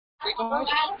Good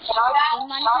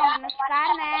morning, namaskar,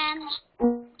 ma'am.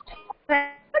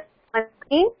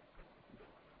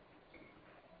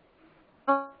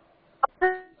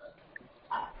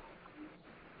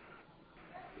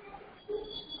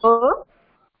 Oh,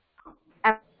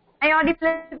 am I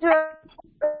audible to?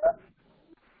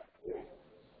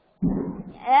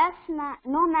 Yes, ma'am.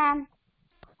 No, ma'am.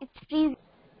 It's freezing.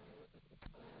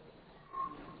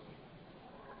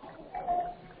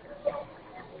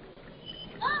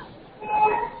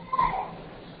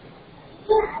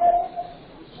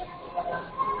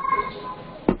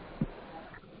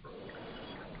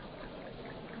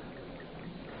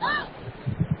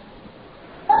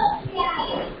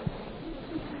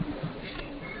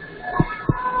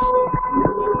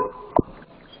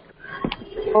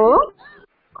 Oh,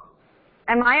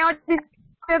 am I audible?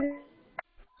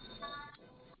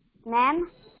 Ma'am,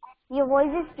 your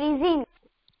voice is freezing.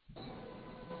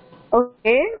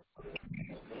 Okay.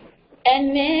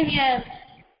 And maybe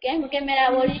can मेरा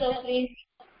voice so freeze.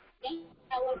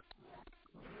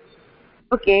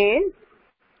 Okay.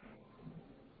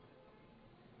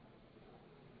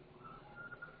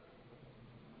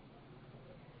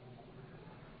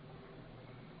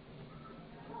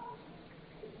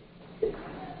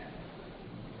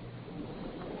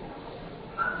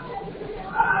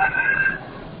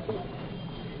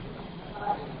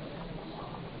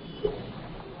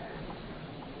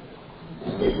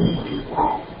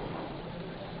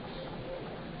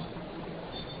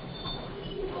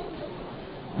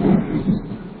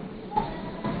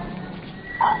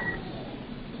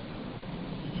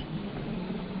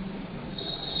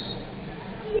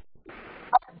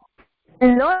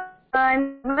 Hello,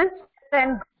 I'm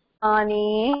Mr.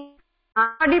 Annie.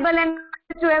 Audible and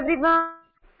to everyone.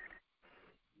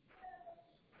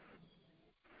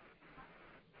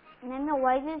 Ma'am, your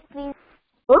voice is freezing.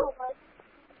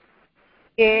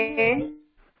 Okay.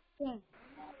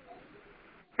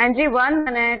 Angie, 1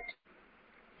 minute.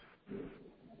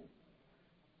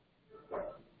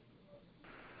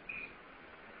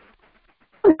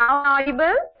 Now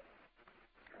audible?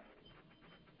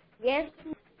 Yes.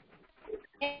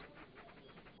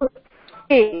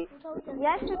 Okay.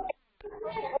 Yes.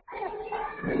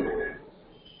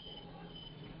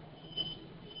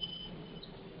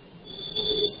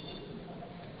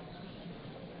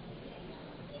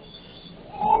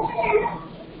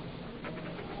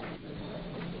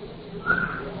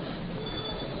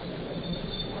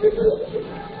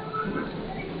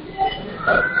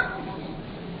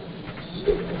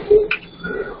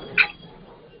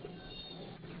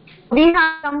 We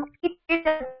have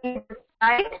completed the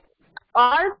right?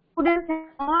 All students have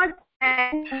not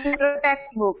sent the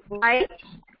textbook, right?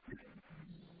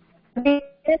 The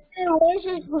Voice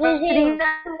is freezing.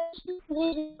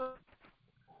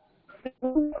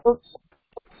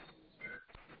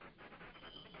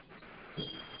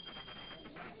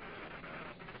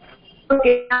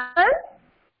 Okay.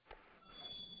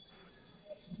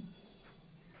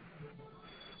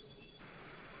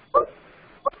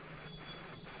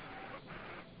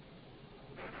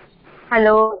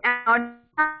 Hello.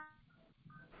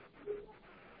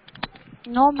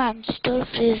 No, ma'am. Still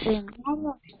freezing.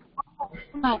 No,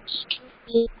 Ma'am.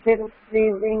 still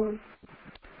freezing.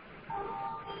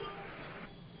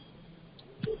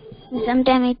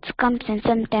 Sometimes it comes and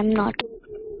sometimes not.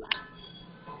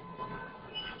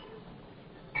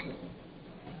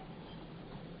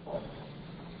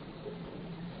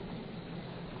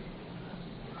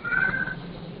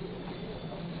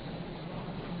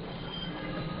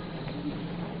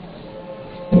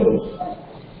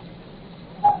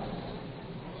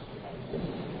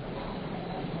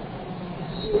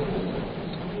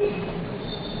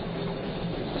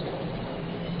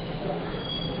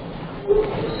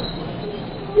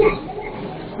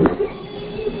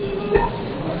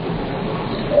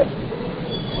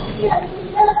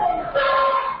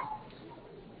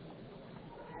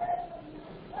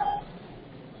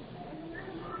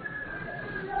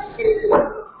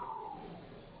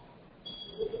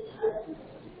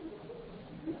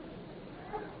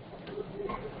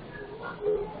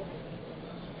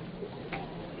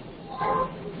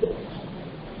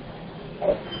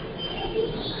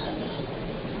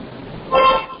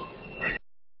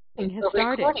 Has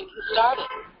started.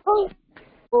 Oh.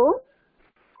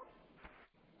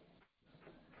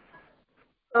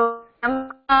 So,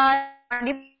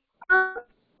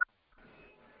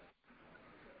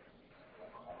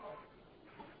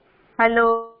 hello.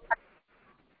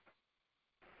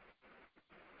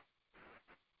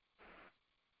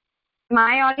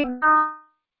 My audible?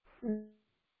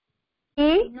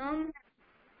 No.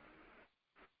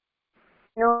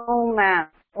 No, ma'am.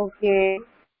 Okay.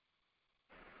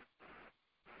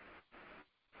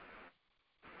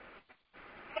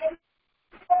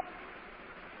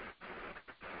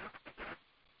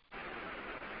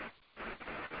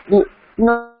 No.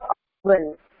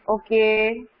 Well,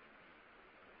 okay.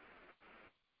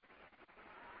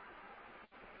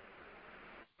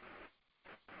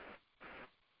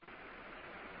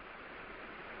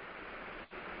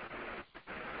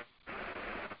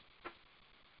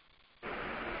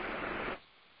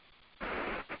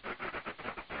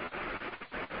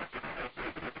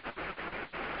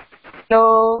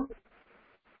 Hello.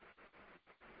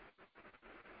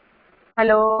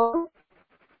 Hello.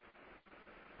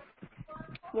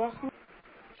 Yes.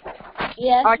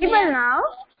 Yes, Audible ma'am. now?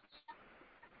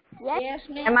 Yes. Yes,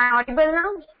 ma'am. Am I audible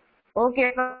now?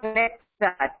 Okay, let's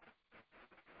start.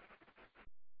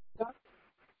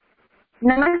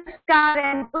 Namaskar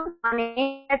and good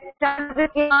morning. Let's start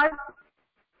with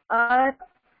your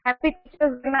happy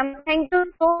teachers. Ma'am, thank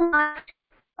you so much.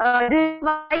 This is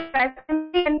why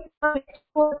presently and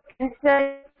for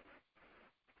cancer,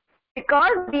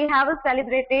 because we have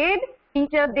celebrated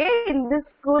Teacher Day in this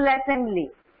school assembly,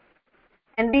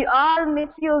 and we all miss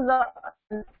you.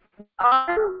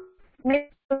 All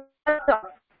miss you.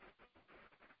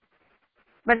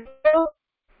 But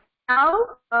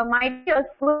now, my dear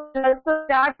school will also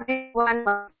start with 1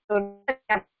 month. So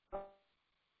that's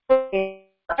okay.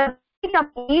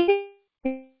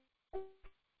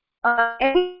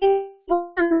 Anything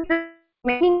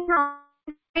making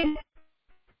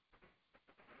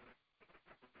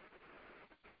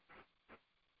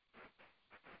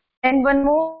and one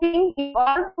more thing, if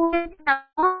all students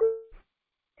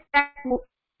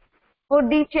would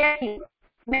be checking.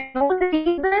 May know the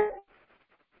reason?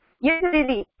 Yes,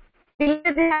 Didi.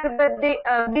 Because they have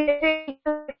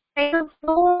thank you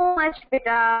so much,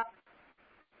 beta.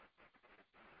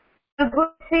 Your good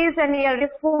face and your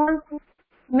response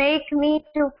make me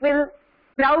to feel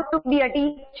proud to be a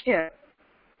teacher.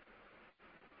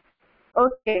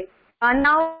 Okay.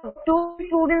 Now, two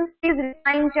students, please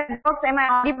reply in chat box. Am I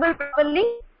audible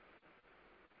properly?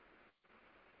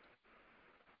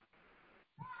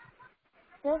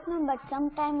 Yes, ma'am, but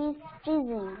sometimes it's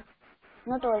freezing.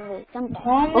 Not always, sometimes.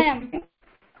 No, ma'am.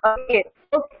 Okay.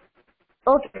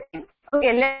 Okay.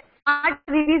 Okay. Let's start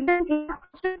revision.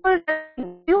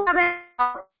 You have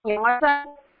an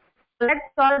let's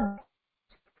solve.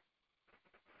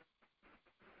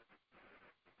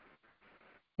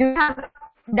 Do you have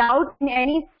doubts in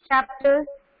any chapters?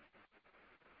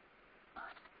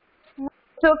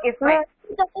 It's okay, fine.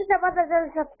 कैसे पता चल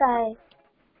सकता है?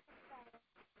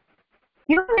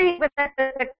 क्यों नहीं पता चल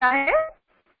सकता है?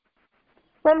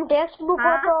 मैम टेक्स्ट बुक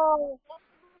हो तो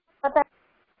पता.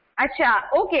 अच्छा,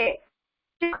 okay.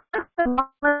 I'm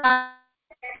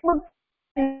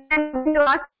going to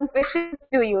ask some questions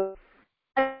to you.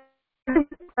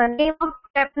 Name of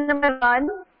chapter number 1.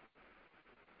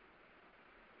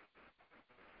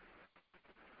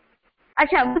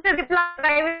 अच्छा, मुझे reply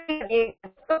प्राइवेट करिएगा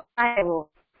तो क्या है वो?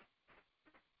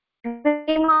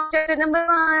 Name of chapter number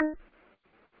 1.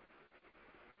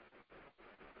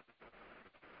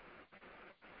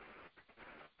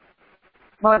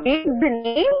 What is the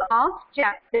name of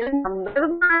chapter number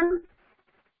 1?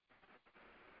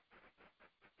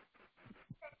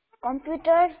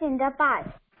 Computers in the past.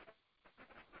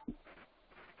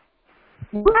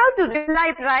 You have to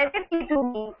reply privately to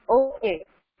me. Okay.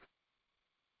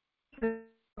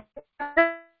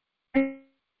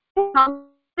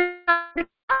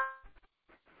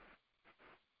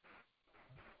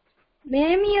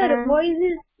 Ma'am, your voice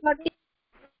is not.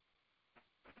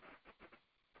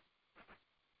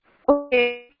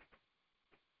 Okay.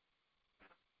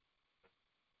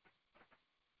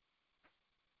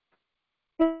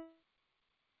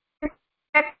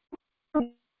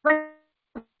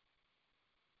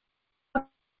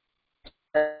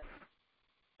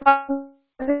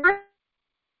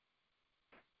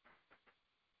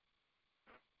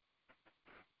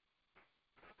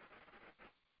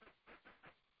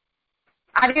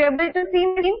 Are you able to see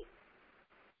me?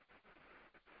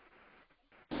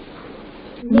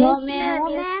 No,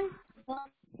 ma'am.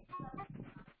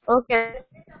 Okay.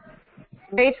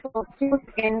 Wait for a few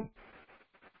seconds.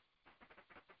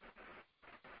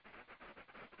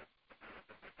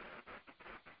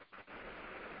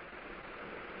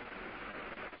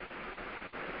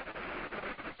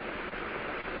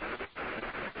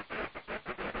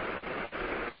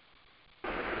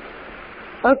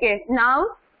 Okay, now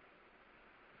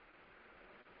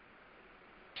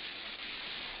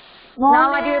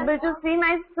now are you able to see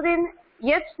my screen?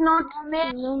 Yes, not.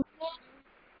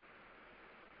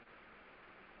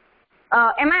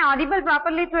 Am I audible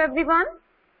properly to everyone?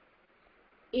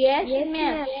 Yes,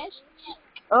 ma'am.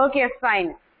 Okay,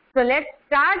 fine. So let's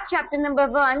start chapter number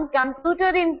 1, Computer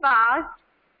in Past.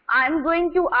 I'm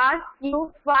going to ask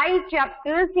you 5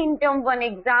 chapters in term 1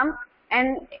 exam,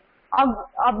 and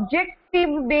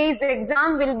objective based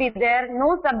exam will be there.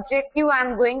 No subjective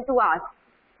I'm going to ask.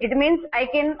 It means I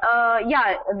can,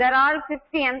 there are 50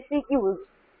 MCQs.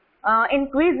 In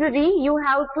Quizary, you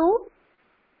have to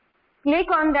click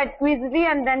on that Quizary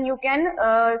and then you can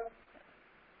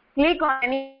click on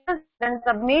any and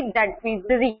submit that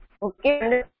Quizary.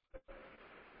 Okay.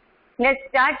 Let's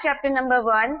start chapter number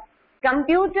 1.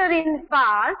 Computer in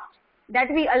past,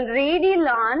 that we already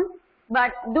learned,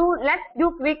 but let's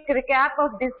do quick recap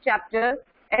of this chapter.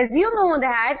 As you know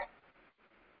that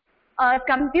a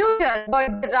computer was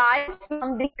derived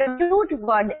from the compute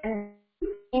word and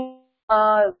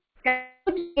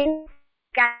computing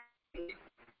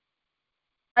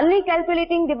early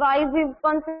calculating devices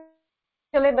कौन से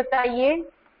चले बताइए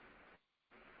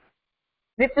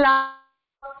reply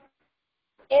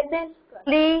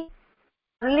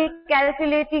early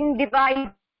calculating device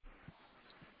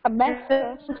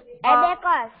Abacus.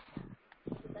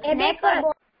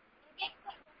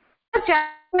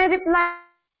 Chat में reply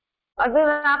अगर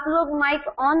आप लोग mic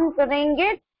on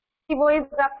करेंगे कि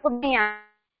वॉइस आपको नहीं आए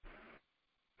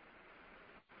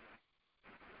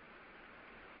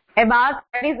about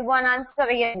that is one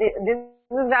answer. Yeah, this is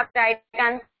the right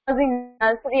answer in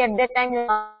nursery at that time you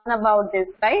learn about this,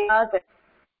 right?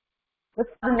 The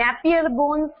Napier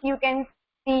bones you can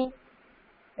see,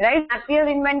 right? Napier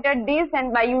invented this,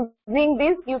 and by using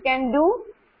this you can do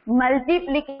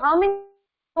multiplication. How many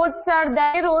rows are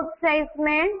there? Rows size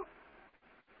में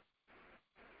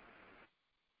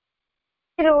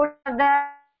rows are there?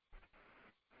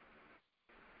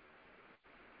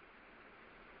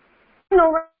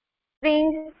 No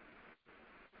range.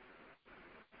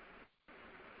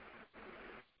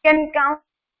 Can count.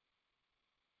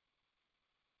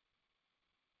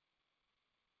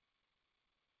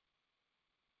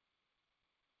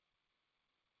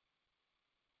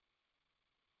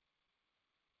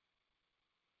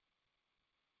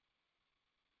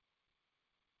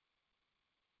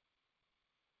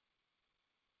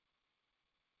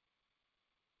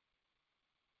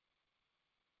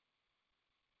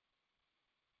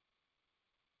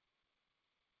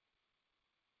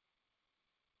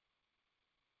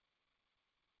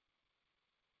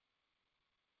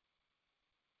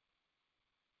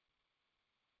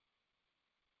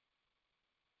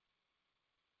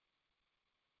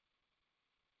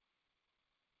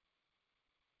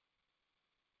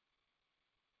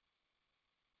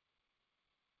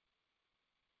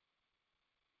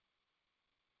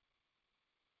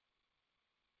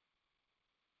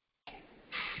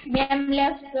 Ma'am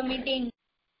left the meeting.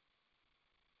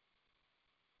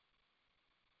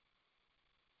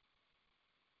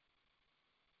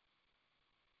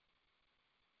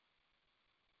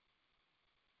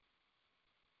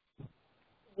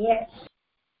 Yes.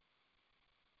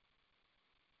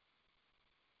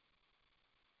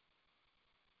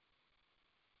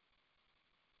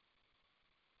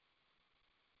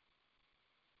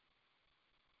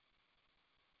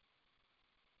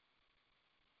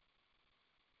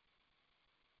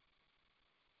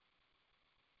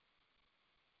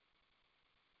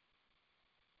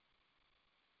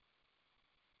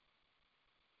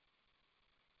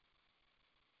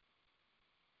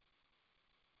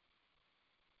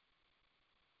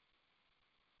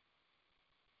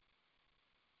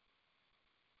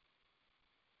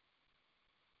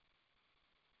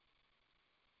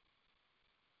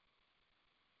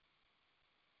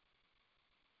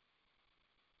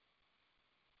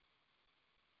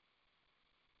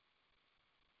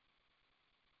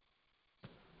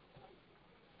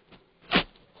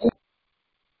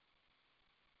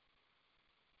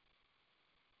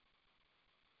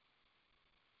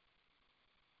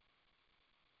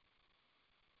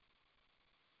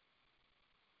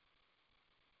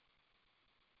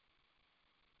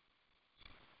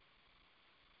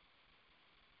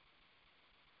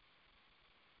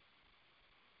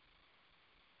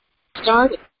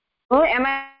 Started. Oh, am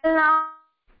I now?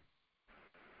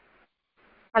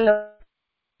 Hello.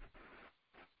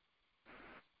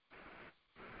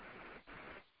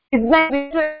 Is my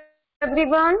video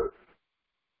everyone?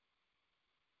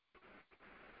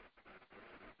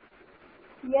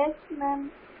 Yes,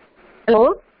 ma'am.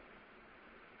 Hello.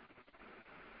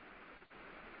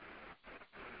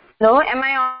 Hello. Am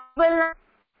I audible now?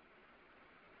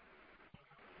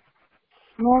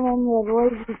 No, ma'am, your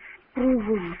voice is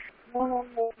freezing.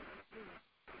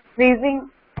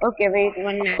 Freezing. Okay, wait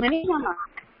 1 minute.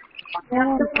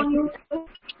 No,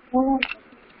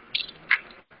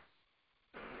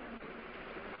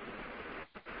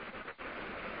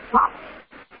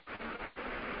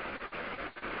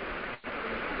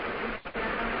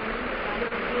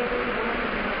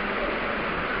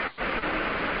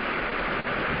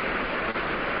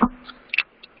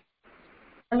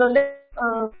 and on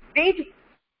the page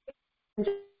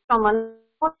from one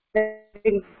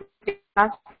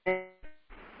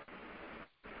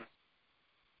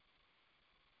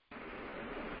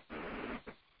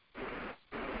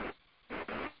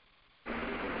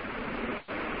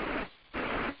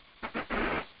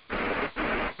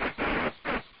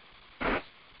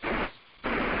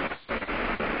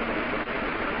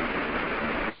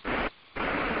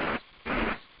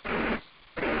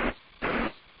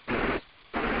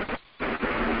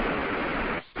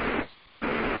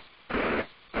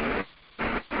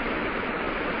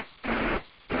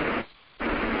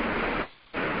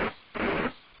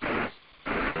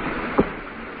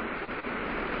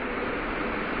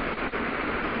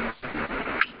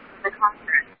The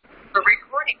conference. The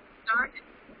recording started.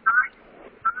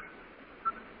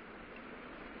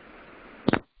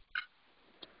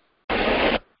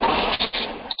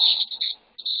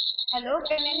 Hello,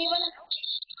 can anyone?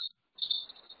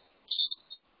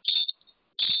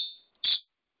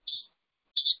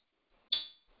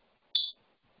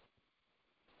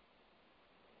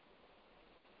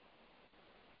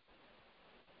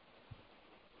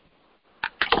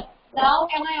 Now,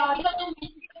 am I audible and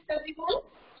visible to everyone?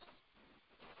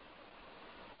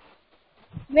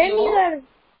 When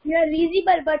you are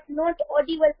visible but not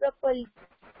audible properly.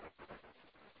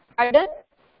 Pardon?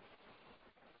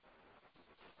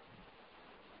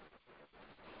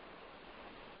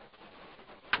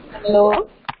 Hello?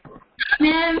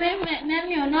 Ma'am,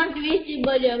 you're not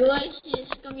visible. Your voice is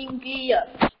coming clear.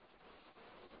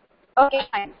 Okay,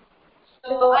 fine.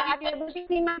 So, are you able to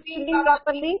see my screen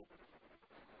properly?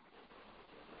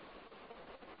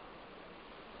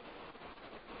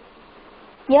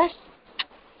 Yes.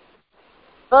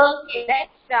 Okay,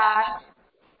 let's start.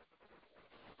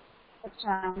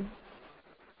 Achha.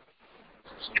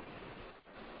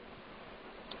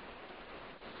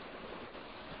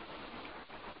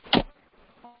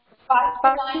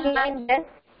 First line, yes.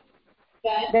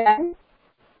 Then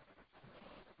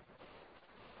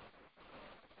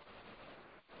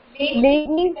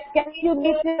ladies, can you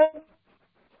listen?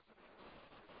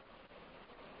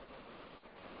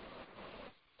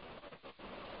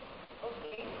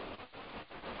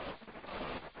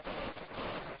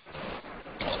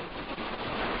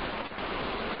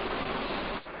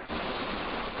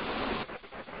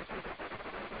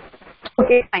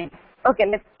 Okay, fine. Okay,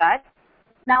 let's start.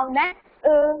 Now next,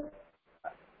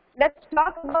 let's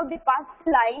talk about the first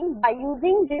line. By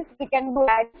using this, we can do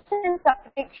addition and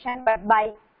subtraction, but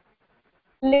by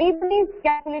labeling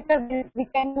calculator, we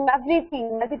can do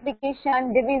everything,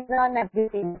 multiplication, division,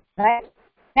 everything, right?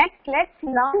 Next, let's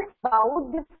learn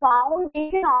about the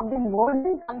foundation of the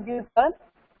modern computer.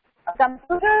 A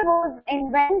computer was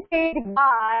invented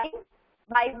by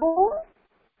whom?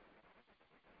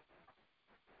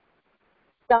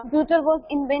 Computer was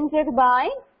invented by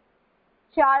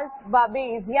Charles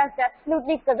Babbage. Yes,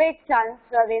 absolutely correct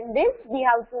answer in this. We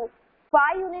have to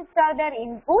 5 units are there: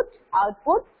 input,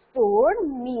 output, store,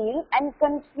 meal, and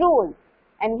control.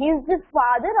 And he is the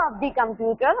father of the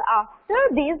computer. After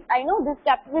this, I know this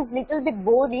chapter is little bit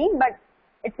boring, but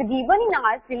it's given in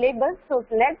our syllabus. So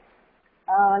let's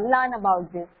learn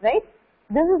about this, right?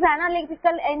 This is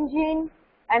analytical engine,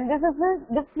 and this is a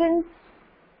difference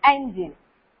engine.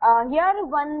 Here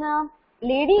one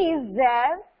lady is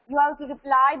there. You have to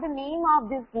reply the name of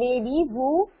this lady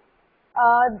who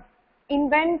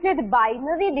invented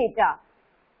binary data.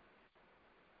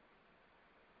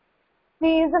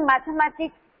 She is a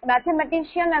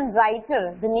mathematician and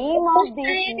writer. The name of this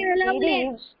lady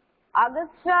is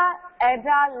Augusta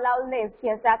Ada Lovelace.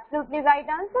 Yes, absolutely right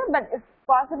answer. But if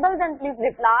possible, then please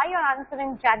reply your answer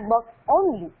in chat box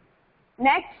only.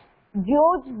 Next,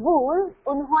 George वूल,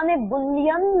 उन्होंने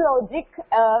Boolean logic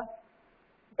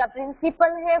का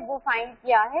principal है वो find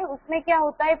किया है. उसमें क्या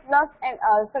होता है, plus and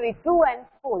true and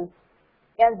false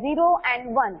या 0 एंड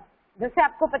 1. जैसे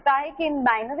आपको पता है कि in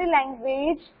binary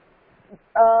language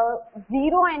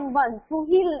 0 and 1 to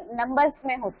he numbers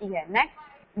में होती है.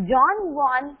 नेक्स्ट, जॉन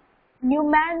वॉन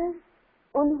न्यूमैन,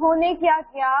 उन्होंने क्या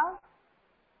किया,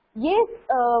 ये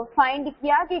फाइंड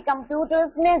किया कि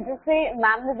कंप्यूटर्स में जैसे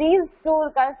मेमोरीज स्टोर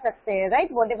कर सकते हैं,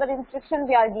 right? What ever instruction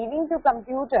we are giving to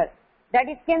computer that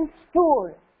it can store.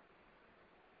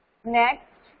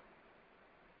 Next,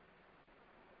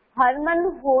 Harman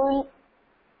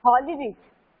हॉलिरिच.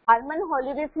 Harman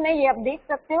हॉलिरिच ने, ये आप देख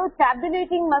सकते हो,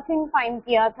 टैबुलेटिंग मशीन फाइंड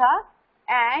किया था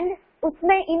एंड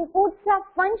उसमें इनपुट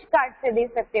आप पंच कार्ड से दे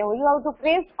सकते हो. You have to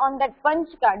press on that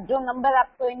punch card. जो नंबर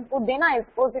आपको इनपुट देना है,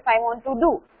 suppose if I want to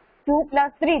do 2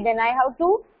 + 3, then I have to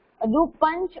do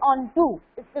punch on 2.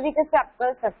 इस तरीके से आप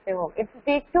कर सकते हो. It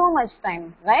takes so much time,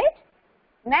 right?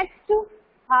 Next,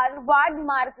 Harvard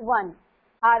mark 1,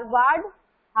 Harvard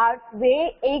हार्टवे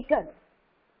एकर,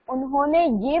 उन्होंने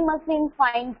ये मशीन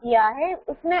फाइंड किया है,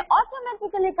 उसमें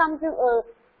ऑटोमेटिकली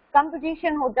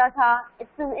कंपटीशन होता था.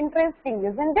 It's interesting,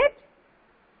 isn't it?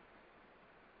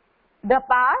 The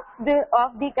past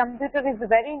of the computer is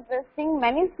very interesting.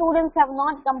 Many students have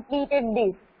not completed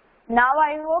this. Now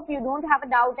I hope you don't have a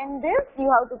doubt in this.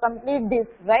 You have to complete this,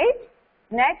 right?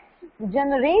 Next,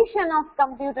 generation of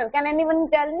computer. Can anyone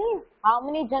tell me how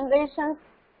many generations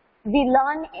we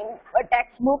learn in a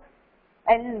textbook?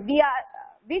 And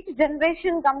which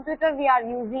generation computer we are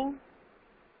using?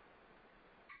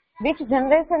 Which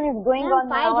generation is going on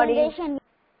nowadays? Generation.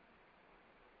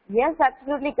 Yes,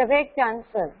 absolutely correct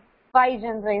answer. 5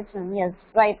 generation. Yes,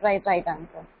 right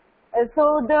answer. So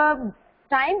the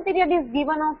time period is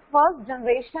given of first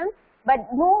generation,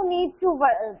 but no need to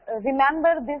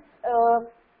remember this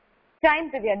time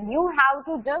period. You have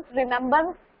to just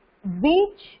remember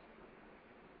which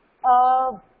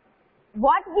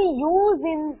what we use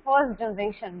in first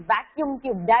generation, vacuum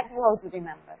tube, that you have to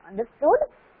remember. Understood?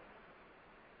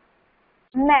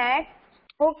 Next,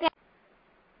 Okay.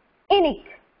 ENIAC.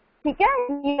 ठीक है,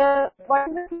 what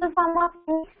is the full form of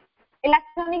ENIAC?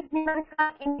 Electronic numerical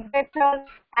integrator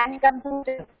and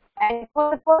computer. And for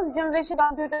the first generation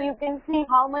computer, you can see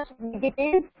how much big it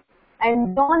is.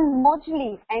 And John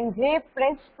Mauchly and J.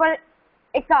 Presper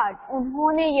Eckart,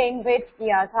 उन्होंने ये invent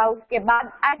किया था. उसके बाद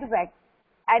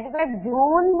Edward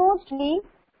John mostly,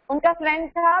 उनका friend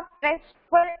था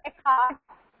प्रेस्पर Eckhart,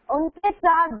 उनके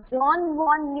साथ जॉन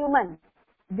वॉन न्यूमन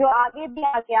जो आगे भी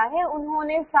आ गया है,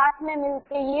 उन्होंने साथ में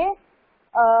मिलकर ये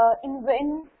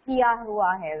इन्वेंट किया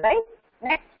हुआ है. Right.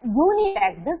 Next,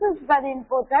 यूनिटैक. This is very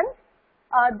important.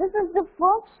 This is the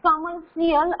first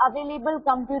commercial available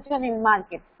computer in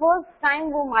market. First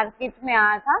time वो मार्केट में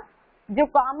आया था जो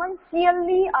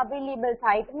कमर्शियली अवेलेबल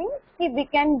था. इट मीन्स कि we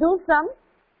can do some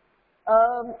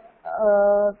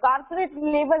corporate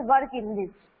level work in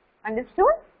this.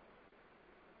 Understood?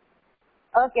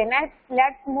 Okay, next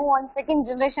let's move on. Second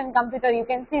generation computer. You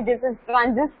can see this is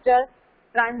transistor.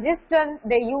 Transistor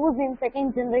they use in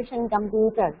second generation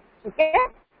computer. Okay,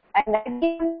 and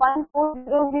IBM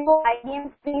 1400, IBM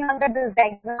 300 is the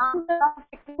example of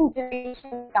second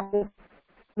generation computer.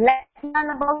 Let's learn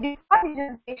about the third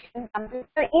generation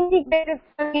computer. Integrated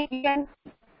circuit. You can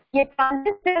see ये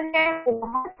transistor है,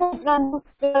 बहुत से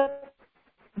transistor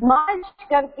मर्ज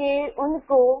करके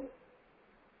उनको,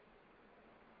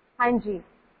 हाँ जी,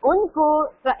 उनको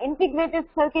integrated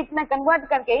circuit में convert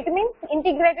करके, it means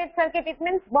integrated circuit, it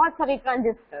means बहुत सारे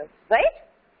ट्रांजिस्टर, राइट,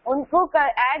 उनको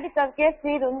ऐड करके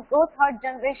फिर उनको थर्ड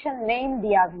जनरेशन नेम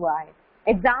दिया हुआ है.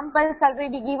 Examples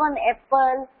already given,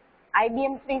 Apple,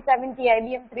 IBM 370,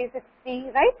 IBM 360,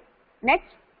 right.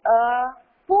 Next,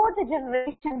 fourth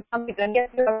generation computer.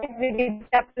 Yes, you already did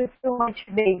chapter 2 much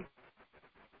today.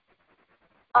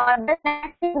 The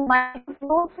next is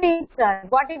microprocessor.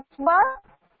 What it was?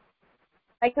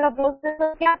 Microprocessor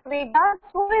क्या करेगा?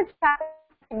 Storage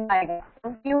करेगा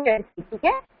computer की, ठीक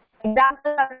है?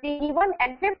 Example already given.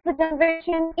 And fifth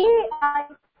generation AI,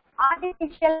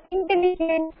 artificial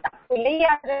intelligence. आपको ये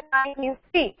याद रखना है. You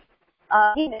see,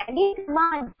 in any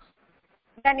command,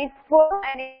 then it's for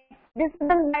and this is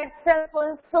itself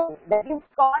also, that is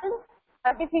called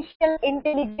artificial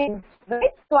intelligence,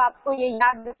 right? So आपको ये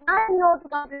याद रखना है. Not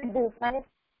complete this. Many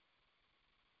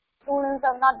students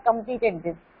have not completed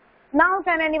this. Now,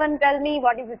 can anyone tell me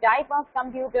what is the type of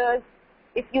computers?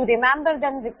 If you remember,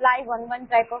 then reply one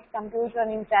type of computer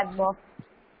in chat box.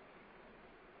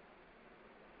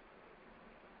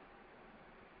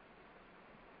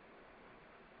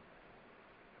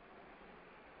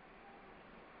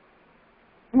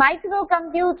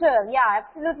 Microcomputer, yeah,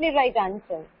 absolutely right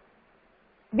answer.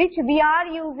 Which we are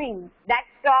using,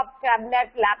 desktop, tablet,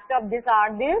 laptop, these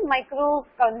are the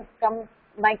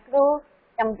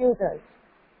microcomputers.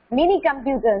 Mini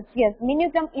computers, yes,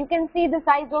 you can see the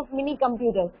size of mini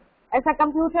computers. ऐसा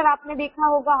computer आपने देखा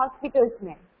होगा hospitals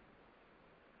में,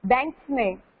 banks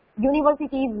में,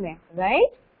 universities में,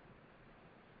 right.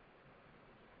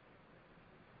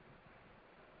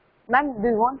 Ma'am, do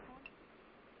you want?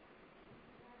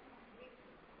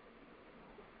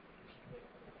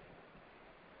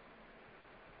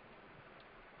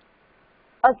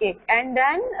 Okay, and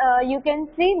then you can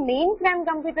see mainframe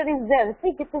computer is there.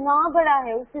 See कितना बड़ा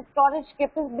है, उसकी storage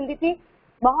capability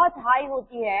बहुत high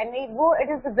होती है, and वो it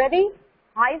is a very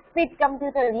high speed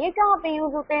computer. ये कहाँ पे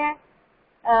use होते हैं?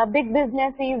 Big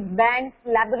businesses, banks,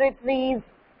 laboratories,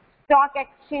 stock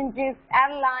exchanges,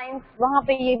 airlines, वहाँ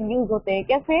पे ये use होते हैं.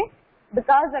 कैसे?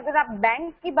 Because अगर आप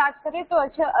बैंक की बात करें तो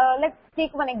अच्छा, let's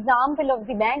take one example of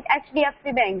the bank,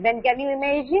 HDFC Bank. Then can you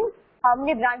imagine how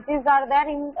many branches are there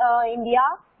in India?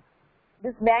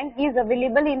 This bank is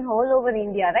available in whole over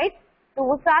India, right? तो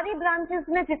वो सारी ब्रांचेस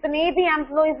में जितने भी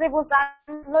एम्प्लॉइज है वो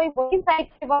सारे employees वही साइट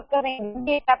पे वर्क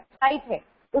करेंगे, एक साइट है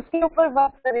उसके ऊपर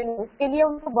वर्क करेंगे, उसके लिए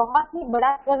उनको बहुत ही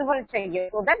बड़ा सर्वर चाहिए,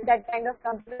 so that kind of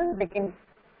computer they can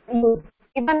use.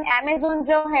 Even Amazon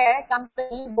जो है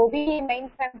कंपनी वो भी मेन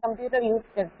फ्रेम कंप्यूटर यूज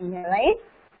करती है, right?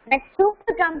 Next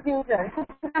super computer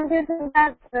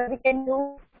we can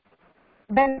use,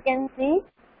 then you can see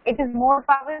it is more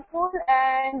powerful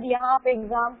and यहाँ पे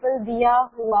example दिया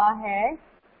हुआ है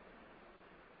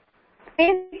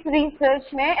स्पेस रिसर्च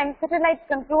में एंड सैटेलाइट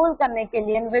कंट्रोल करने के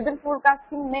लिए वेदर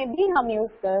फोरकास्टिंग में भी हम यूज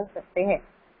कर सकते हैं।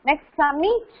 नेक्स्ट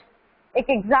समिट एक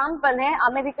एग्जाम्पल है,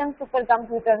 अमेरिकन सुपर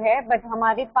कंप्यूटर है, बट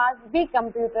हमारे पास भी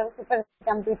कंप्यूटर सुपर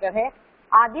कंप्यूटर है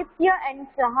आदित्य एंड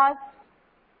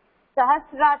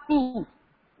सहस्राती,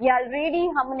 ये ऑलरेडी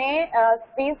हमने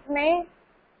स्पेस में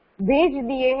भेज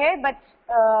दिए हैं, बट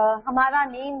हमारा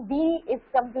नेम भी इस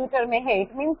कंप्यूटर में है,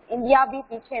 इट मीन्स इंडिया भी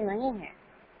पीछे नहीं है।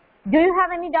 Do you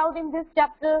have any doubt in this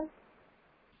chapter?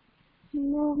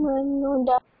 No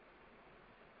doubt.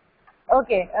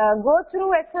 Okay, go through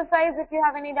exercise. If you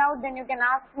have any doubt, then you can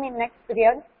ask me next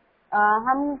period.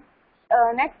 हम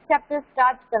next chapter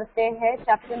start करते हैं,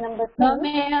 chapter number 2. No,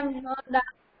 ma'am, no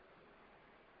doubt.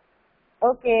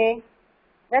 Okay,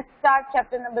 let's start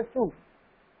chapter number 2.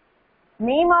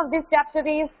 Name of this chapter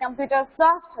is computer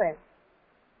software.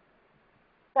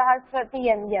 Sahasrati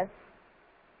and yes.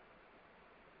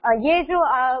 ये जो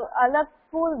अलग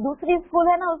school दूसरी school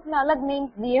है ना उसमें अलग नेम्स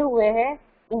दिए हुए हैं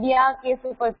इंडिया के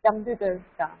सुपर कंप्यूटर्स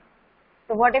का,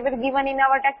 तो what ever given in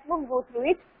our text book go through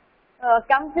it.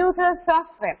 Computer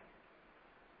software,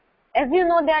 as you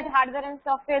know that hardware and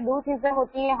software दो चीजें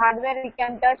होती है, hardware we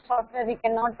can touch, software we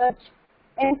can not touch.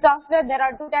 In software there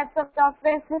are two types of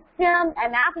software, system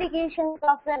and application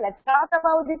software. Let's talk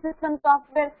about the system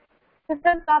software.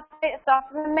 System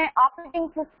software में operating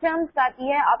systems आती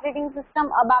है। Operating system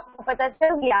अब आपको पता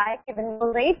चल गया है कि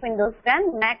Windows 8, Windows 10,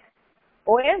 Mac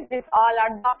OS, this all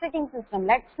are operating system.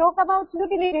 Let's talk about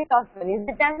utility software. Is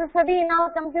it necessary in our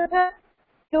computer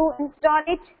to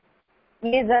install it?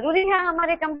 ये जरूरी है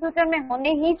हमारे कंप्यूटर में,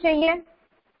 होने ही चाहिए।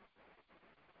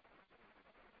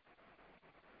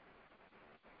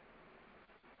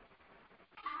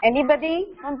 Anybody?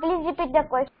 Please repeat the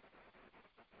question.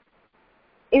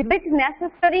 If it's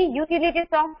necessary, utility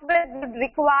software would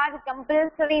require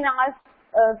compulsory in our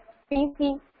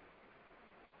PC.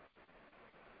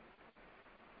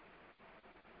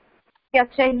 क्या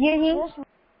चाहिए ही?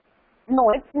 No,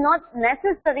 it's not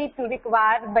necessary to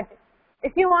require, but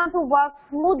if you want to work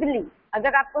smoothly,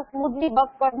 अगर आपको smoothly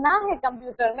work करना है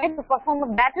computer में to perform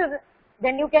better,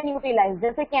 then you can utilize.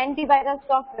 जैसे कि antivirus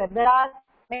software, there are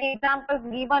many examples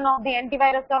given of the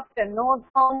antivirus software, Node,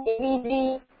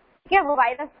 AVG, ठीक है, वो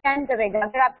वायरस स्कैन करेगा।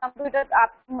 अगर आप कंप्यूटर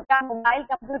आपका मोबाइल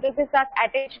कंप्यूटर के साथ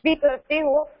अटैच भी करते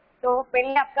हो तो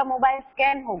पहले आपका मोबाइल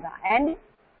स्कैन होगा एंड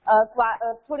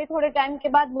थोड़े टाइम के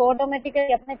बाद वो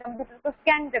ऑटोमेटिकली अपने कंप्यूटर को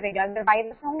स्कैन करेगा, अगर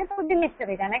वायरस होंगे तो डिलीट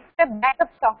करेगा। नेक्स्ट है backup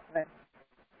software,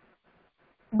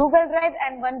 Google drive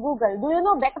and one Google. Do you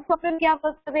know backup software क्या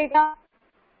वर्क करेगा?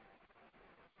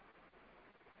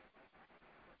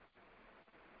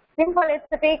 Simple,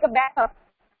 it's take a backup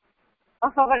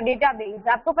of our database.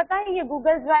 आपको पता है ये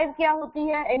गूगल ड्राइव क्या होती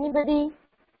है? एनीबडी?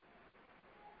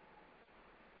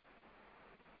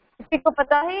 किसी को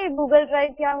पता है ये गूगल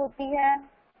ड्राइव क्या होती है?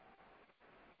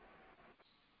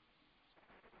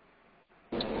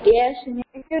 Yes, ma'am.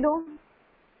 If you do,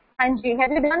 हाँ जी,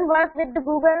 have you done work with the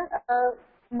Google?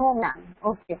 No, ma'am.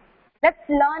 Okay.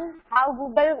 Let's learn how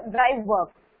Google Drive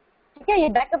works. ठीक है, ये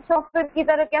बैकअप सॉफ्टवेयर की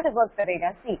तरह कैसे वर्क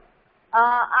करेगा? See.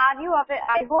 Are you aware?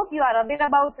 I hope you are aware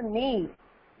about mail,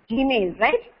 Gmail,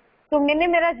 right? तो मैंने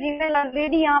मेरा Gmail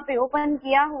ऑलरेडी यहाँ पे ओपन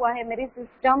किया हुआ है मेरे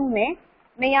सिस्टम में।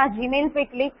 मैं यहाँ Gmail पे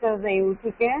क्लिक कर रही हूँ,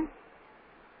 ठीक है?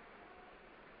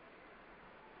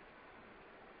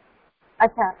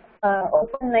 अच्छा,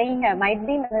 ओपन नहीं है, माइट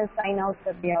भी मैंने साइन आउट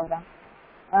कर दिया होगा।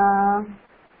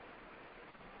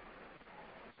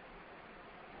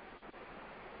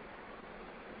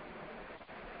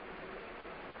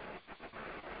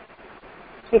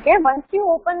 ठीक है, once you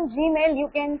open Gmail, you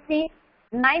can see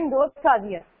 9 dots are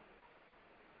here.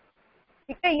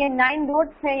 ठीक है, ये 9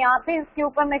 dots है यहाँ पे, इसके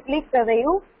ऊपर मैं क्लिक कर रही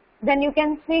हूँ। Then you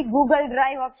can see Google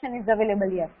Drive option is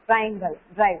available here. Triangle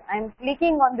Drive. I am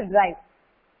clicking on the Drive.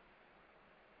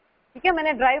 ठीक है,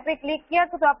 मैंने ड्राइव पे क्लिक किया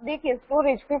तो आप देखिए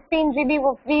स्टोरेज 15 GB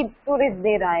वो फ्री स्टोरेज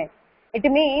दे रहा है। इट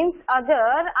मीन्स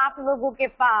अगर आप लोगों के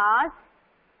पास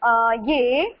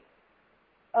ये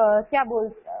क्या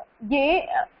बोलते ये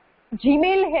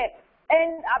जीमेल है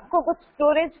एंड आपको कुछ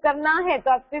स्टोरेज करना है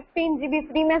तो आप 15 GB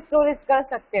फ्री में स्टोरेज कर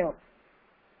सकते हो।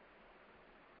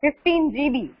 15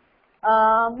 GB।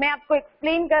 मैं आपको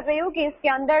एक्सप्लेन कर रही हूँ कि इसके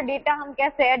अंदर डेटा हम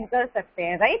कैसे ऐड कर सकते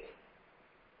हैं, right.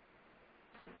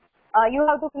 You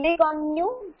have to click on new.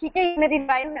 ठीक है, ये मेरी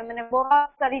ड्राइव है, मैंने बहुत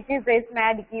सारी चीजें इसमें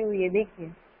ऐड की हुई है।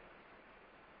 देखिए,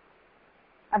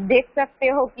 अब देख सकते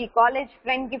हो कि कॉलेज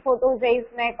फ्रेंड की फोटोज है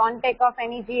इसमें, कॉन्टेक्ट ऑफ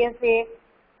एनी जीएस है,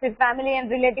 फिर फैमिली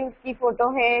एंड रिलेटिव्स की फोटो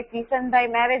है, किशन भाई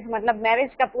मैरिज, मतलब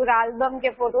मैरिज का पूरा एल्बम के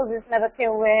फोटोज इसमें रखे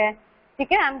हुए हैं।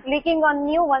 ठीक है, I am clicking on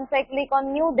new. Once I click on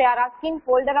new, they are asking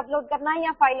folder upload करना है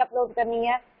या फाइल अपलोड करनी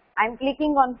है। I am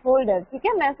clicking on folder. ठीक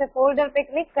है, मैं ऐसे फोल्डर पे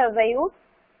क्लिक कर रही हूँ।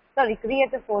 Sorry,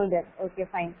 create a folder. Okay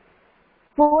fine,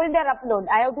 folder upload.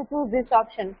 I have to choose this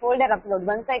option, folder upload.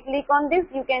 Once I click on this,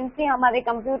 you can see हमारे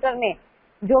computer में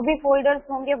जो भी फोल्डर्स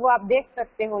होंगे वो आप देख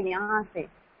सकते हो यहाँ से।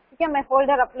 ठीक है, मैं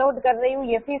फोल्डर अपलोड कर रही हूँ,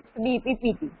 ये 5th B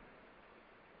PPT।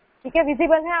 ठीक है,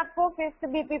 विजिबल है आपको 5th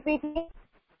B PPT?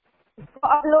 इसको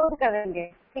अपलोड करेंगे।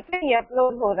 ठीक है, ये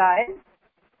अपलोड हो रहा है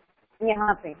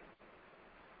यहाँ पे।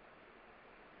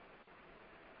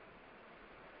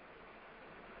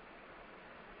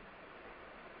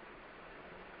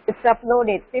 It's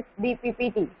uploaded 5th B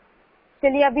PPT।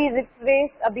 चलिए अभी रिफ्रेश,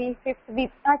 अभी 5th B,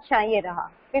 अच्छा ये रहा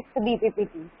 5th B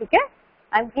PPT। ठीक है,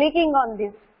 I am clicking on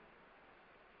this.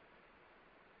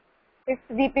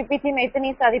 5th B PPT में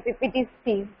इतनी सारी PPTs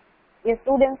थी। ये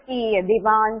स्टूडेंट्स की है,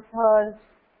 दिवांश, हर्ष,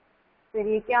 फिर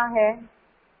ये क्या है,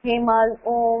 हेमल,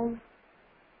 ओम।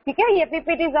 ठीक है, ये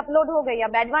PPTs अपलोड हो गई।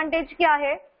 अब एडवांटेज क्या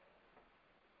है,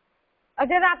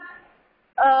 अगर आप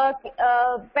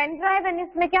पेन ड्राइव एंड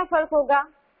इसमें क्या फर्क होगा,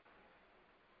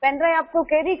 पेन ड्राइव आपको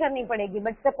कैरी करनी पड़ेगी,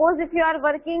 but suppose if you are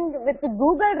working with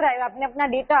Google drive, आपने अपना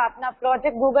डेटा, अपना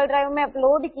प्रोजेक्ट गूगल ड्राइव में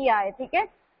अपलोड किया है। ठीक है,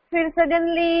 फिर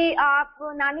सडनली आप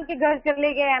नानी के घर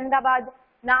चले गए अहमदाबाद,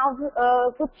 नाउ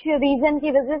कुछ रीजन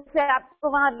की वजह से आपको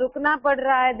वहां रुकना पड़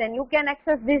रहा है, then you can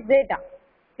access this data.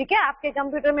 ठीक है, आपके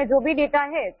कंप्यूटर में जो भी डेटा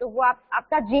है तो वो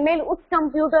आपका जीमेल उस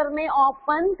कंप्यूटर में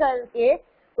ओपन करके,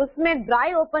 उसमें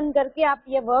ड्राइव ओपन करके आप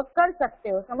ये वर्क कर सकते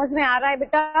हो। समझ में आ रहा है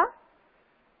बेटा?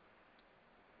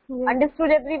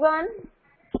 Understood everyone?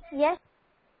 यस।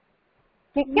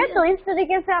 ठीक है, तो इस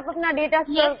तरीके से आप अपना डेटा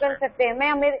स्टोर कर सकते हैं।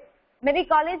 मैं मेरी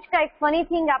कॉलेज का एक फनी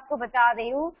थिंग आपको बता रही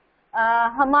हूँ।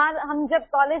 हम जब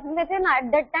कॉलेज में थे ना, एट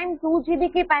दैट टाइम 2 GB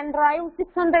की पेन ड्राइव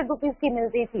 600 रुपीज की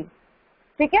मिलती थी।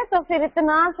 ठीक है, तो फिर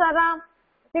इतना सारा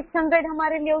 600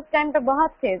 हमारे लिए उस टाइम पे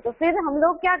बहुत थे। तो फिर हम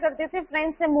लोग क्या करते थे,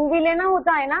 फ्रेंड्स से मूवी लेना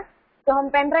होता है ना, तो हम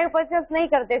पेन ड्राइव परचेस नहीं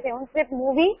करते थे, उनसे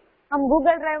मूवी हम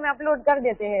गूगल ड्राइव में अपलोड कर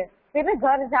देते हैं, फिर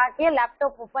घर जाके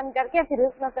लैपटॉप ओपन करके फिर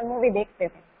उसमें से मूवी देखते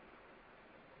थे।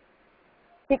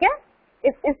 ठीक है,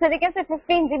 इस तरीके से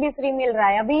 15 GB फ्री मिल रहा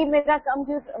है। अभी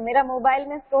मेरा मोबाइल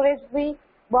में स्टोरेज भी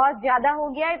बहुत ज्यादा हो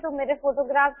गया है, तो मेरे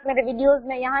फोटोग्राफ्स, मेरे वीडियोस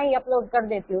में यहाँ ही अपलोड कर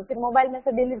देती हूँ, फिर मोबाइल में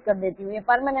से डिलीट कर देती हूँ, ये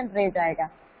परमानेंट रह जाएगा।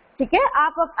 ठीक है,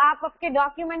 आप आपके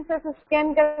डॉक्यूमेंट्स से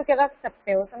स्कैन करके रख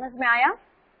सकते हो। समझ में आया?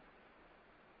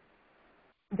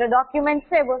 जो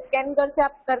डॉक्यूमेंट्स है वो स्कैन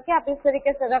करके आप इस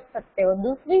तरीके से रख सकते हो।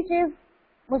 दूसरी चीज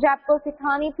मुझे आपको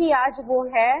सिखानी थी आज, वो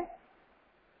है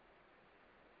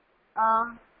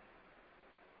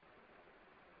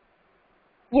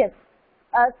yes,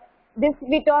 this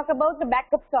we talk about the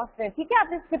backup software. ठीक है,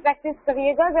 आप इसकी प्रैक्टिस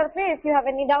करिएगा घर पे। If you have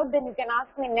any doubt then you can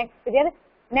ask me next period.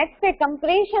 Next है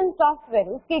कंप्रेशन सॉफ्टवेयर,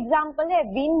 उसकी एग्जांपल है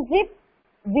विनजिप,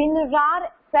 WinRAR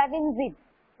 7zip।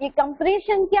 ये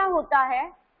कंप्रेशन क्या होता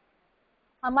है,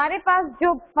 हमारे पास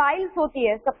जो फाइल्स होती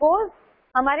है, सपोज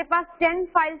हमारे पास 10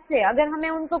 फाइल्स है, अगर हमें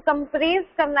उनको कंप्रेस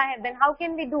करना है, then how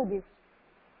can we do this.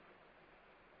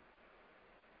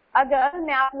 अगर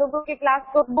मैं आप लोगों के क्लास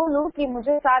को बोलूं कि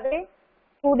मुझे सारे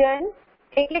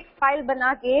स्टूडेंट्स एक फाइल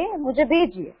बना के मुझे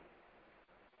भेजिए,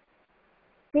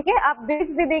 ठीक है, आप भेज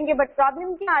भी देंगे, बट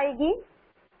प्रॉब्लम क्या आएगी,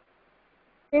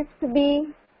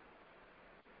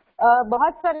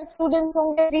 बहुत सारे स्टूडेंट्स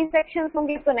होंगे, 3 सेक्शंस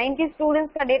होंगे, तो 90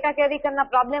 स्टूडेंट्स का डेटा कैरी करना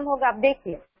प्रॉब्लम होगा। आप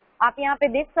देखिए, आप यहाँ पे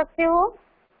देख सकते हो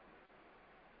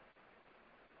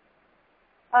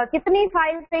कितनी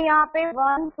फाइल्स है यहाँ पे,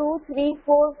 1 2 3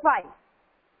 4 5।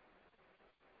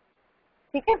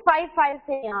 ठीक है, 5 फाइल्स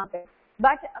है यहाँ पे,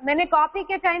 बट मैंने कॉपी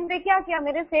के टाइम पे क्या किया,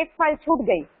 मेरे से एक फाइल छूट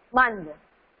गई मान लो।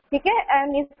 ठीक है,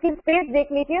 एंड इसकी स्पेस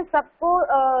देख लीजिए, सबको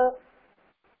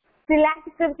सिलेक्ट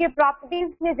करके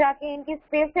प्रॉपर्टीज में जाके इनकी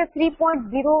स्पेस है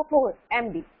 3.04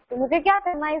 MB। तो मुझे क्या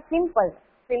करना है, simple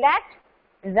select,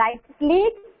 right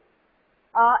click,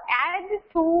 add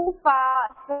to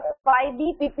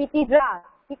 5D PPT draft.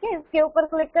 ठीक है, इसके ऊपर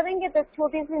क्लिक करेंगे तो एक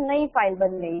छोटी सी नई फाइल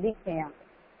बन गई, देखिए यहाँ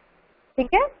पे।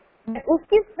 ठीक है,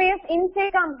 उसकी स्पेस इनसे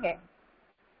कम है,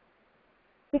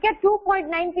 ठीक है,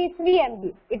 2.93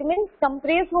 MB। इट मीन्स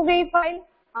कंप्रेस हो गई फाइल।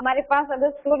 हमारे पास अगर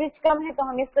स्टोरेज कम है तो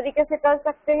हम इस तरीके से कर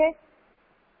सकते हैं।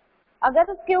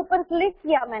 अगर उसके ऊपर क्लिक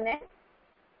किया मैंने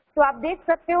तो आप देख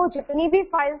सकते हो जितनी भी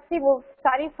फाइल्स थी वो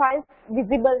सारी फाइल्स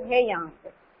विजिबल है यहाँ पे,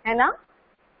 है ना।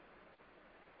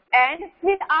 एंड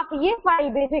फिर आप ये फाइल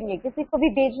भेजेंगे, किसी को भी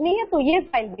भेजनी है तो ये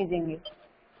फाइल भेजेंगे,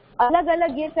 अलग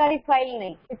अलग ये सारी फाइल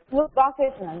नहीं। It's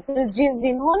professional. तो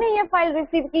जिन्होंने ये फाइल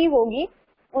रिसीव की होगी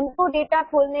उनको डेटा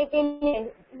खोलने के लिए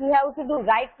you have to do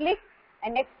right click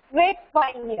and extract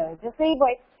file here. जैसे ही वो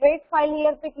एक्सट्रैक्ट फाइल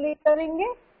हियर पे क्लिक करेंगे,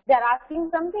 they are asking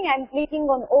something, I am clicking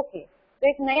on okay, तो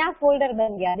एक नया फोल्डर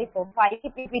बन गया। देखो फाइल की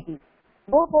पीपीटी,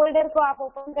 वो फोल्डर को आप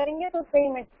ओपन करेंगे तो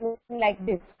same it's looking like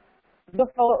this.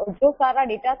 जो सारा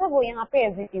डेटा था वो यहाँ पे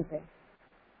एज इट इज है।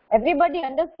 Everybody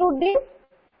understood this?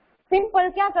 सिंपल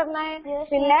क्या करना है,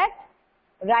 select,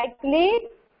 right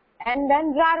click and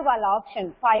then rar वाला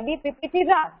ऑप्शन, 5e ppt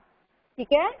rar,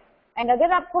 ठीक है। एंड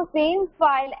अगर आपको सेम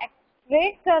फाइल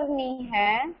एक्सट्रैक्ट करनी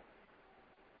है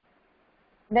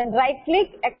then right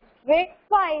click, extract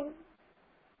file,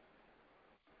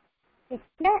 ठीक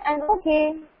है, and okay,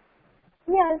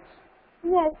 yes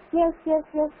yes yes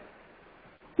yes yes,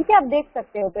 ठीक है। आप देख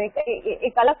सकते हो तो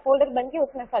एक अलग फोल्डर बन के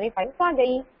उसमें सारी फाइल्स आ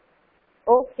गई।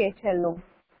 ओके चलो,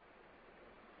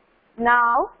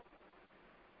 now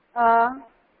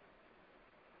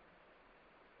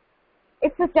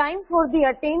it's a time for the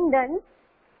attendance.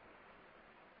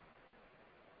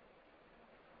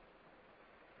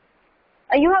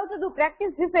 You have to do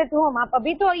practice this at home. आप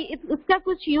अभी तो उसका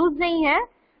कुछ यूज नहीं है,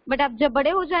 बट आप जब बड़े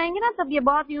हो जाएंगे ना तब ये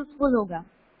बहुत यूजफुल होगा,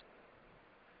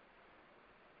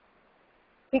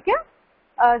 ठीक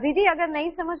है। दीदी अगर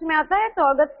नहीं समझ में आता है तो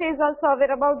अगस्त is also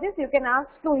aware about this, you can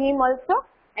ask to him also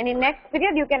and in next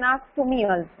period you can ask to me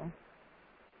also.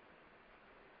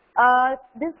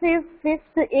 This is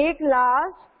 5th A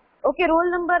class. Okay, roll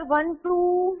number 1 to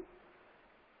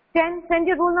 10. Send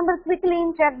your roll numbers quickly in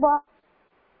chat box.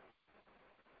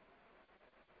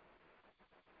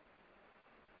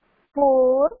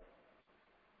 Four,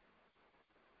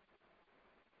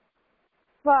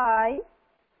 5,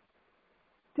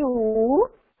 2,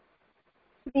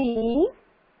 3,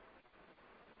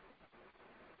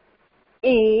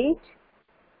 8.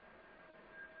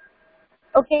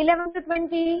 Okay, 11 to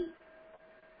 20.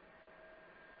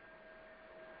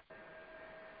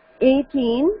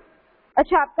 18.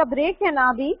 अच्छा आपका break है ना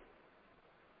अभी?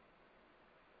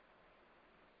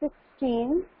 16.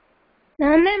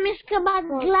 Ma'am इसके बाद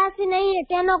class ही नहीं है,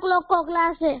 10 o'clock को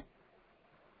क्लास है।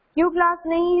 क्यों क्लास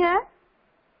नहीं है?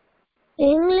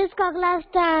 इंग्लिश का क्लास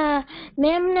था,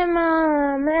 मैम ने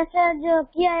मैसेज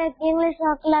किया है कि इंग्लिश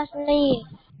का क्लास नहीं है।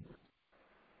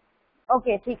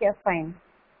 ओके ठीक है, फाइन।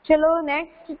 चलो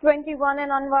नेक्स्ट 21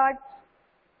 एंड ऑनवर्ड।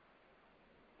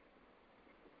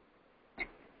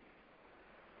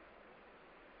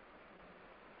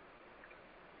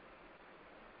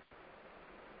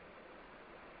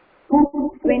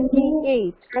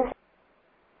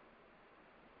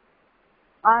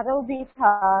 आरव भी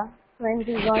था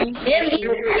 21।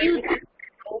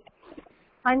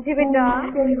 हाँ जी बेटा,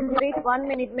 वेट 1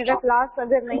 मिनट, मेरा क्लास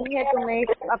अगर नहीं है तो मैं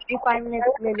आपकी 5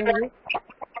 मिनट ले लूंगी।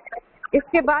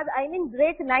 इसके बाद आई मीन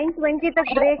ब्रेक 9:20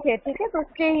 तक ब्रेक है, ठीक है, तो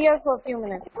stay here for few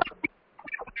minutes.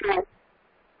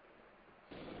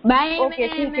 Bye. Okay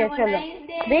ठीक है, चलो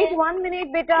वेट 1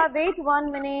 मिनट बेटा, वेट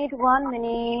 1 मिनट, 1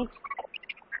 मिनट,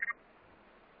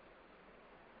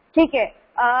 ठीक है।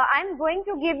 I am going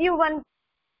to give you one.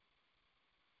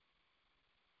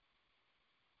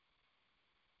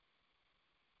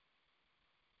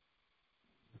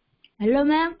 Hello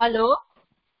ma'am. Hello?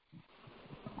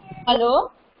 Hello?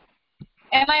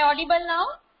 Am I audible now?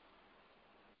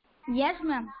 Yes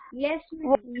ma'am. Yes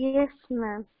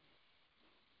ma'am.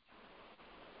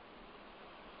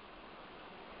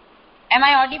 Am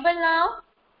I audible now?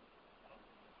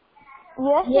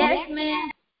 Yes ma'am.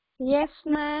 Yes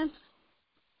ma'am.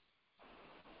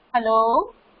 Hello?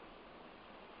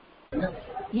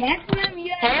 Yes ma'am.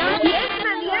 Yes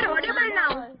ma'am, you are audible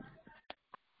now.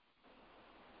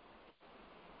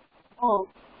 Oh,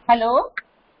 hello?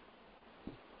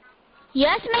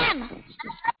 Yes ma'am.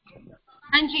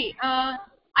 हाँ जी,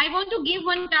 I want to give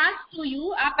one task to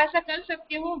you. आप ऐसा कर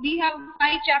सकते हो. We have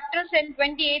 5 chapters and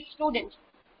 28 students.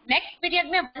 Next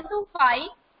period में 1 to 5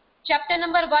 chapter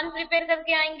number 1 prepare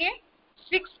करके आएंगे.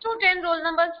 6 to 10 roll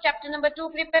numbers chapter number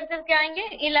 2 prepare करके आएंगे.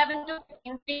 11 to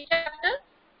 15 chapter,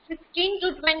 16 to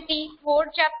 24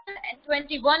 chapter and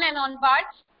 21 and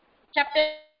onwards chapter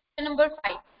number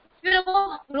 5. फिर वो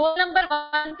रोल नंबर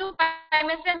 1 to 5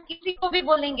 में से हम किसी को भी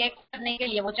बोलेंगे करने के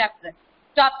लिए वो चैप्टर,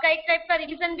 तो आपका एक टाइप का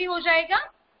रिवीजन भी हो जाएगा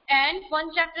and one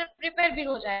chapter prepare भी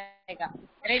हो जाएगा.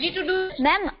 Ready to do?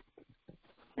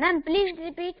 Ma'am, please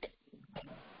repeat.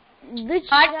 Which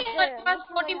Hardly chapter? हमारे पास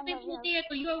 40 minutes होती है,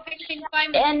 तो you have taken in 5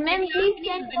 minutes. And ma'am, please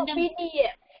send the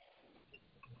PDF.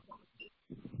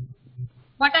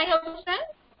 What I have to send?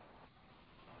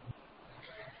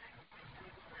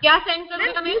 क्या send करूँ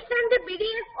मैं? You send the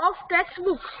PDF of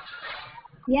textbook.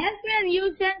 Yes, ma'am, you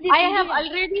send the I PDF. have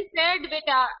already said,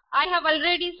 beta. I have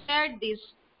already said this.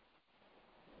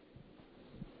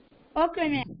 Okay,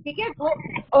 ma'am. ठीक है?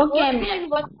 Okay,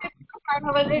 ma'am. I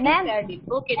have already Ma'am. said it.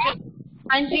 Okay, चलो.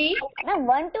 हाँ जी. Ma'am,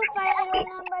 1 to 5 roll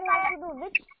number have to do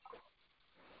which?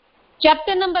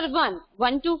 Chapter number 1.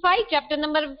 1 to 5, chapter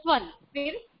number 1.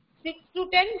 फिर 6 to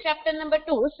 10, chapter number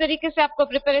 2. उस तरीके से आपको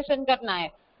preparation करना है.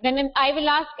 Then I will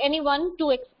ask anyone to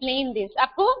explain this.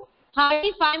 आपको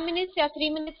hardly 5 minutes या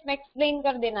 3 minutes में explain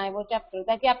कर देना है वो chapter,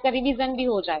 ताकि आपका revision भी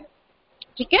हो जाए.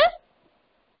 ठीक है?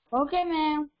 Okay,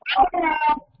 ma'am.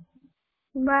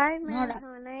 Bye, ma'am. No, Have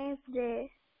a nice day.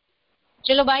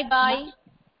 चलो bye bye.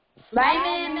 Bye,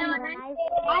 ma'am. Have a nice day.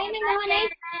 Bye, ma'am. Have a nice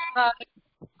day. Bye.